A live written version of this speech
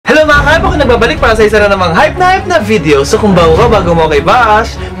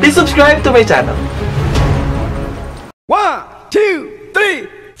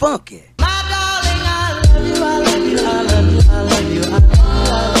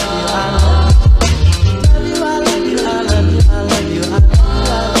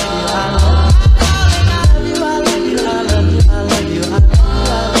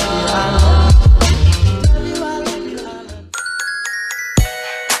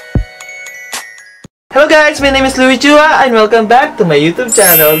Hello guys, my name is Louiechuatalania and welcome back to my YouTube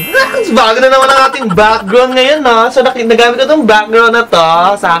channel. Bago na naman ang ating background ngayon, no? So, nagamit ko itong background na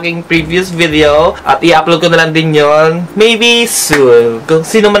to sa aking previous video at i-upload ko na lang din yon maybe soon. Kung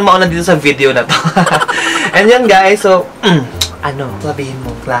sino man mauna dito sa video na to. And yun guys, so, sabihin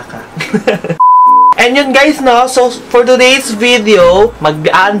mo, plaka. And yun guys, no? So, for today's video,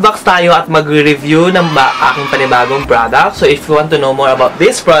 mag-unbox tayo at mag-review ng aking panibagong product. So, if you want to know more about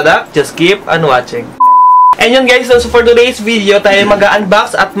this product, just keep on watching. And yun guys, so for today's video, tayo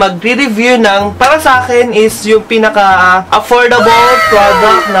mag-unbox at mag-review ng, para sa akin, is yung pinaka-affordable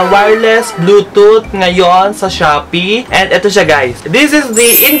product na wireless Bluetooth ngayon sa Shopee. And ito siya guys. This is the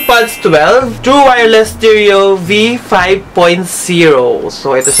Inpods 12 True Wireless Stereo V5.0.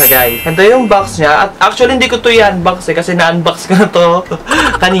 So ito siya guys. Ito yung box niya. At actually, hindi ko ito i-unbox kasi na-unbox ko na to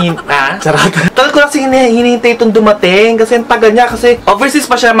kanina. Charot. Tagal ko kasi hinihintay itong dumating kasi ang tagal niya kasi overseas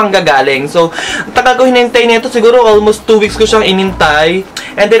pa siya manggagaling. So, tagal ko hinihintay nito, siguro almost 2 weeks ko siyang inintay.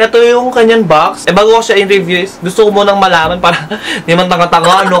 And then, ito yung kanyang box. Bago ko siya in-review, gusto ko munang malaman para hindi man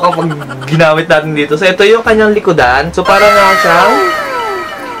tanga-tanga, kapag ginamit natin dito. So, ito yung kanyang likodan. So, para nga siyang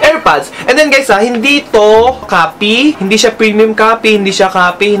Earpods. And then guys, hindi to copy, hindi siya premium copy, hindi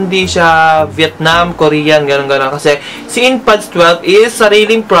siya Vietnam, Korean, gano'n. Kasi si Inpods 12 is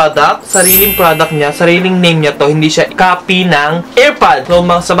sariling product niya, sariling name niya to, hindi siya copy ng Earpods. So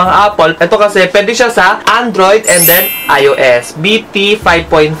sa mga Apple, ito kasi pwede siya sa Android and then iOS, BT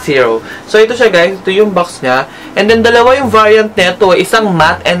 5.0. So ito siya guys, ito yung box niya. And then dalawa yung variant nito, isang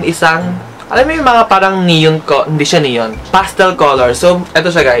matte and isang, alam mo yung mga parang neon hindi siya neon, pastel color. So, ito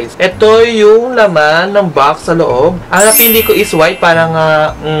siya guys. Ito yung laman ng box sa loob. Ang napili ko is white, parang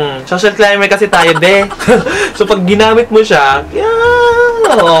social climber kasi tayo, be. So, pag ginamit mo siya,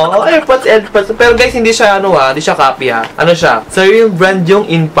 Earpods. Pero guys, hindi siya hindi siya copy Ano siya? So, yung brand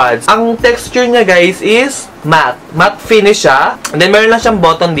yung Inpods. Ang texture niya guys is matte finish siya. And then, meron lang siyang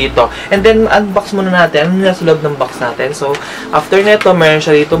button dito. And then, unbox muna natin. Ano nasa loob ng box natin? So, after nito, meron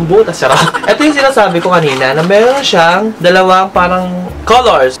siya ditong butas. Ito yung sinasabi ko kanina, na meron siyang dalawang parang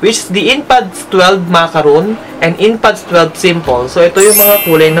colors, which is the Inpods 12 Macaroon and Inpods 12 Simple. So, ito yung mga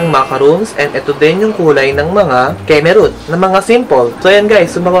kulay ng Macaroons and ito din yung kulay ng mga Cameroon, ng mga Simple. So, ayan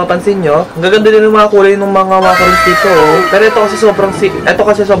guys, kung mapapansin nyo, ang gaganda din yung mga kulay ng mga Macaroons dito. Pero ito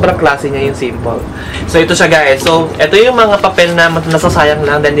kasi sobrang klase niya yung Simple. So, ito siya guys. So, ito yung mga papel na nasasayang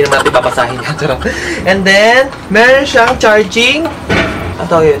lang dahil hindi naman natin babasahin yan. And then, meron siyang charging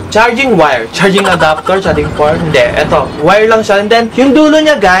wire, charging adapter, charging port. Hindi, eto, wire lang siya. And then, yung dulo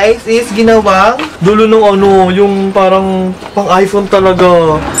niya guys is ginawang dulo nung yung parang pang iPhone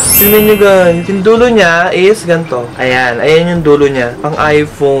talaga. Tingnan nyo guys, yung dulo niya is ganito. Ayan yung dulo niya, pang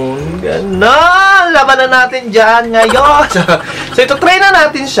iPhone. Ganon! Laban na natin dyan ngayon. So, ito, try na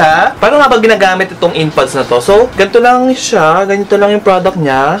natin siya. Paano nga ba ginagamit itong Inpods na to? So, ganito lang siya, ganito lang yung product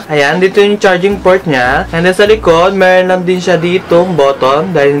niya. Ayan, dito yung charging port niya. And then sa likod, meron lang din siya dito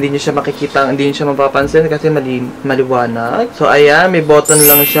button. Dahil hindi nyo siya makikita, hindi nyo siya mapapansin kasi maliwanag. So, ayan, may button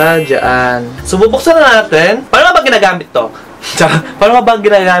lang siya dyan. So, bubuksan na natin. Paano nga ba ginagamit to? Paano nga ba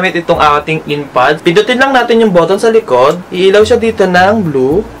ginagamit itong ating Inpods? Pindutin lang natin yung button sa likod. Iilaw siya dito ng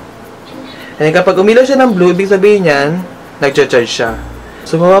blue. And kapag umilaw siya ng blue, ibig sabihin yan, nag-charge siya.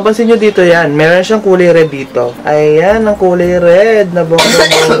 So, mapapansin nyo dito yan. Meron siyang kulay red dito. Ayan, ang kulay red na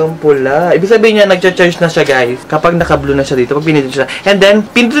bonggang pula. Ibig sabihin niya, nag-charge na siya, guys. Kapag naka-blue na siya dito, pag pinindot siya. And then,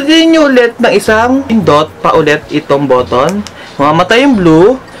 pindutin nyo ulit ng isang pindot pa ulit itong button. Mamamatay yung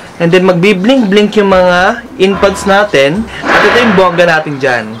blue. And then, magbi-blink-blink yung mga Inpods natin. At ito yung bongga natin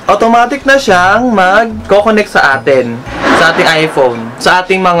dyan. Automatic na siyang mag-connect sa atin. Sa ating iPhone. Sa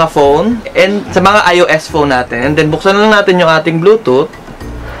ating mga phone. And sa mga iOS phone natin. And then, buksan lang natin yung ating Bluetooth.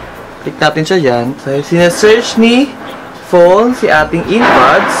 Click natin siya dyan. So, sinesearch ni phone si ating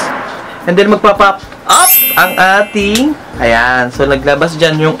Inpods. And then, magpa-pop up ang ating, ayan. So, naglabas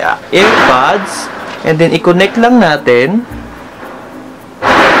dyan yung Earpods. And then, i-connect lang natin.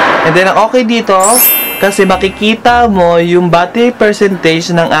 And then, ang okay dito, kasi makikita mo yung battery percentage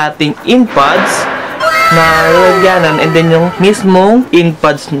ng ating Inpods. na lalagyanan, and then yung mismong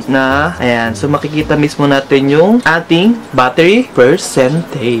Inpods na, ayan. So, makikita mismo natin yung ating battery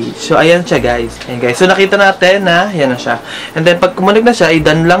percentage. So, ayan siya, guys. Ayan, guys. So, nakita natin na, ayan na siya. And then, pag kumunik na siya,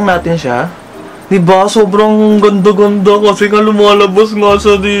 i-done lang natin siya. Diba? Sobrang ganda-ganda kasi nga lumalabas nga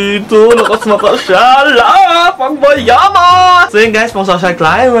siya dito. Lakas-makas siya. Pangbayama! So yun guys, pang social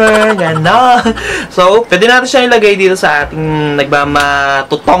climber. Ganda. So, pwede natin siya ilagay dito sa ating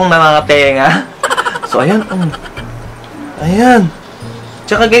nagmamatutong na mga tenga. So, ayan. Ayan.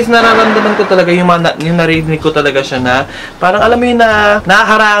 Tsaka guys, nararamdaman ko talaga yung narinig ko talaga siya na parang alam mo yun na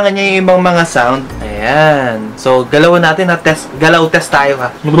nahaharangan niya yung ibang mga sound. Ayan. So, galawan natin na test. Galaw test tayo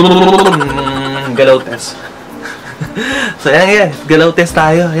ha. Galaw test. So, ayan guys. Galaw test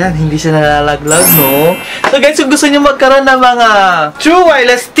tayo. Ayan. Hindi siya nalalaglag, no? So, guys, kung gusto niyo magkaroon ng mga true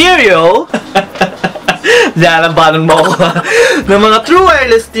wireless stereo, Lalabanan mo ako ng mga true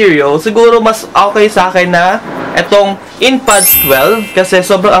wireless stereo, siguro mas okay sa akin na itong Inpods 12 kasi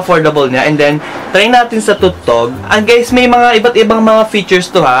sobrang affordable niya. And then, try natin sa tutog. And guys, may mga iba't ibang mga features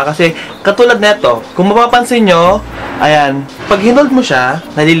to ha. Kasi katulad neto, kung mapapansin nyo, ayan, pag hinold mo siya,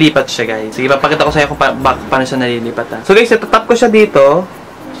 nalilipat siya guys. Sige, papakita ko sa iyo kung paano siya nalilipat ha. So guys, tatap ko siya dito.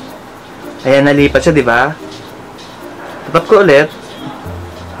 Ayan, nalipat siya, di ba? Tatap ko ulit.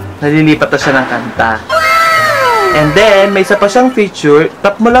 Nalilipat na siya ng kanta. And then, may isa pa siyang feature.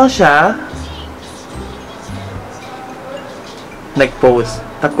 Tap mo lang siya. Nag-pause.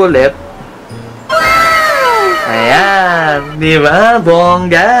 Tap ko ulit. Ayan. Diba?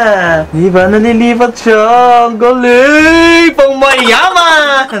 Bongga. Diba? Nalilipat siya. Ang galing! Pang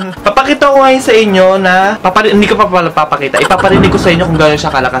mayaman! Papakita ko ngayon sa inyo na... hindi ko pa pala papakita. Ipaparinig ko sa inyo kung gano'n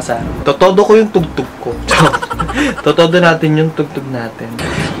siya kalakas. Totodo ko yung tugtog ko. Totodo natin yung tugtog natin.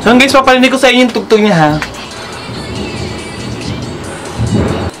 So guys, paparinig ko sa inyo yung tugtog niya ha.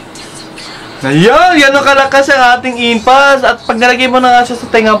 Ayan! Yan ang kalakas ang ating Inpods. At pag nalagay mo na nga siya sa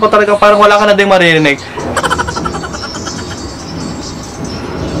tenga po talaga parang wala ka na din maririnig.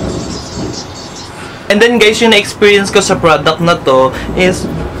 And then guys, yung na-experience ko sa product na to is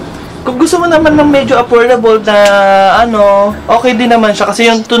kung gusto mo naman ng medyo affordable na ano, okay din naman siya. Kasi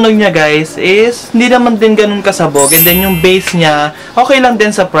yung tunog niya guys is hindi naman din ganun kasabog. And then yung bass niya, okay lang din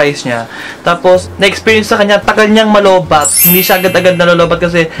sa price niya. Tapos, na-experience sa kanya, tagal niyang malobat. Hindi siya agad-agad nalolobat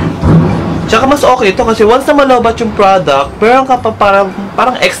kasi tsaka mas okay ito kasi once na malobat yung product, meron ka pa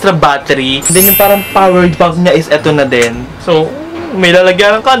parang extra battery. And then yung parang power bank niya is eto na din. So, may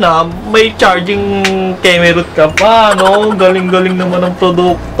lalagyan ka na, may charging camera ka pa, no? Galing-galing naman ang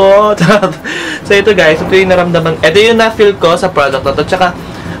produkto. So, ito guys, ito yung naramdaman. Ito yung na-feel ko sa product na to. Tsaka,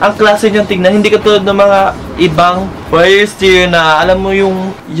 ang klase niyang tignan, hindi katulad ng mga ibang wireless stereo na, alam mo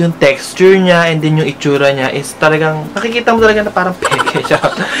yung texture niya and then yung itsura niya is talagang, nakikita mo talaga na parang peke siya.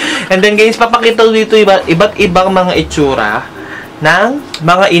 And then guys, papakita dito iba't ibang mga itsura ng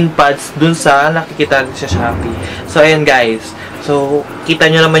mga Inpods dun sa nakikita sa Shopee. So, ayan guys. So, kita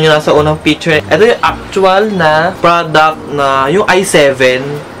nyo naman yung nasa unang picture. Ito yung actual na product na yung i7.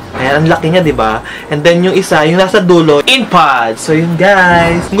 Ayan, ang laki niya, diba? And then yung isa, yung nasa dulo, Inpods. So, yun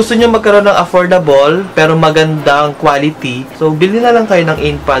guys. Kung gusto nyo magkaroon ng affordable, pero magandang quality, so, bili na lang kayo ng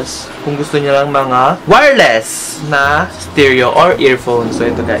Inpods kung gusto nyo lang mga wireless na stereo or earphone. So,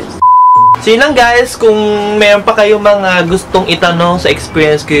 ito guys. So yun lang guys, kung mayroon pa kayong mga gustong itanong sa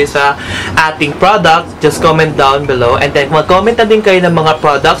experience ko sa ating product, just comment down below. And then mag-comment na din kayo ng mga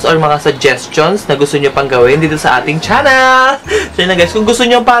products or mga suggestions na gusto nyo pang gawin dito sa ating channel. So yun lang guys, kung gusto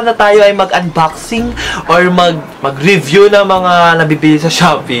nyo pa na tayo ay mag-unboxing or mag-review ng mga nabibili sa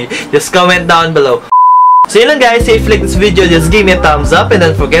Shopee, just comment down below. So yun lang guys, if you like this video, just give me a thumbs up and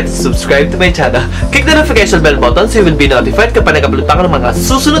don't forget to subscribe to my channel. Click the notification bell button so you will be notified kapag nag-upload pa ako ng mga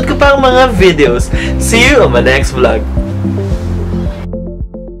susunod ko pang mga videos. See you on my next vlog.